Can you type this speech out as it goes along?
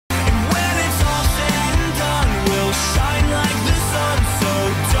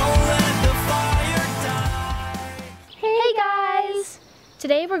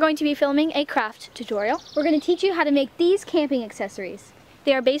Today we're going to be filming a craft tutorial. We're going to teach you how to make these camping accessories.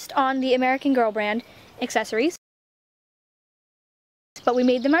 They are based on the American Girl brand accessories, but we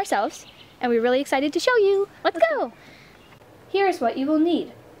made them ourselves and we're really excited to show you. Let's go! Here's what you will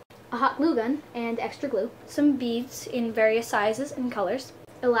need. A hot glue gun and extra glue, some beads in various sizes and colors,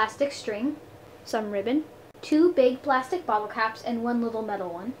 elastic string, some ribbon, 2 big plastic bottle caps and 1 little metal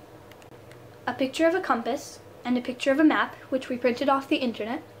one, a picture of a compass, and a picture of a map, which we printed off the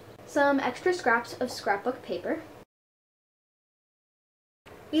internet, some extra scraps of scrapbook paper.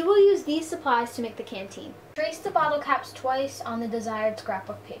 We will use these supplies to make the canteen. Trace the bottle caps twice on the desired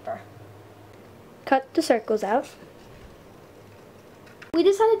scrapbook paper. Cut the circles out. We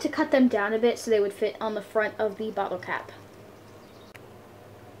decided to cut them down a bit so they would fit on the front of the bottle cap.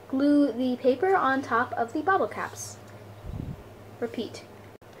 Glue the paper on top of the bottle caps. Repeat.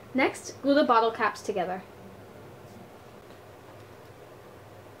 Next, glue the bottle caps together.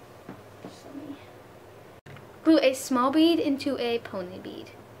 Glue a small bead into a pony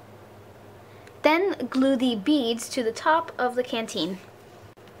bead. Then glue the beads to the top of the canteen.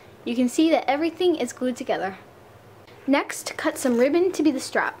 You can see that everything is glued together. Next, cut some ribbon to be the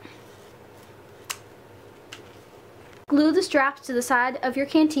strap. Glue the straps to the side of your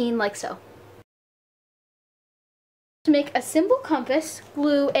canteen like so. To make a simple compass,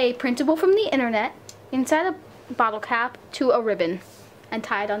 glue a printable from the internet inside a bottle cap to a ribbon and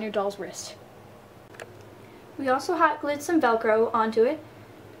tie it on your doll's wrist. We also hot glued some Velcro onto it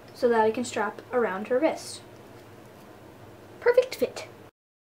so that it can strap around her wrist. Perfect fit!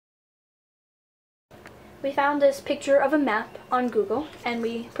 We found this picture of a map on Google and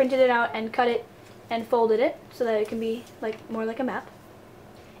we printed it out and cut it and folded it so that it can be more like a map.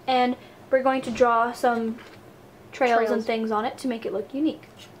 And we're going to draw some trails and things on it to make it look unique.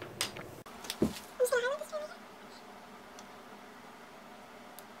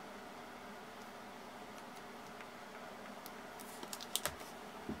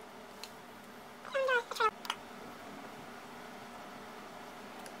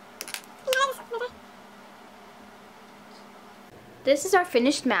 This is our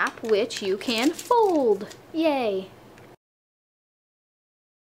finished map, which you can fold. Yay!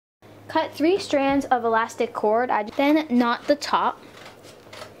 Cut 3 strands of elastic cord, then knot the top.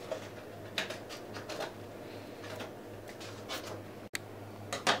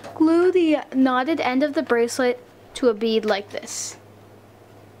 Glue the knotted end of the bracelet to a bead like this.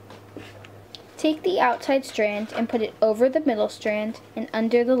 Take the outside strand and put it over the middle strand and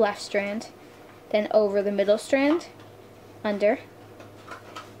under the left strand, then over the middle strand, under,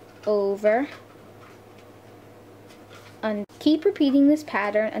 over, and keep repeating this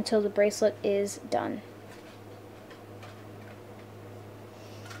pattern until the bracelet is done.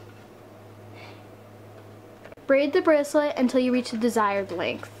 Braid the bracelet until you reach the desired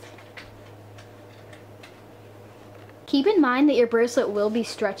length. Keep in mind that your bracelet will be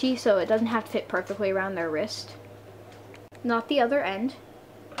stretchy, so it doesn't have to fit perfectly around their wrist. Knot the other end.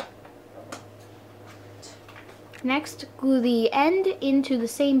 Next, glue the end into the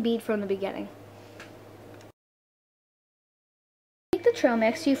same bead from the beginning. To make the trail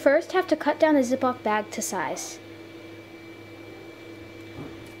mix, you first have to cut down a Ziploc bag to size.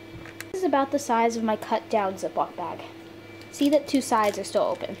 This is about the size of my cut down Ziploc bag. See that 2 sides are still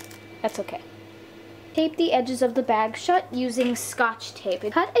open. That's okay. Tape the edges of the bag shut using Scotch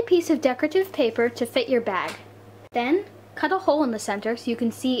tape. Cut a piece of decorative paper to fit your bag. Then, cut a hole in the center so you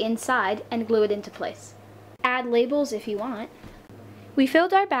can see inside and glue it into place. Add labels if you want. We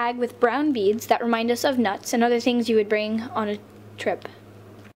filled our bag with brown beads that remind us of nuts and other things you would bring on a trip.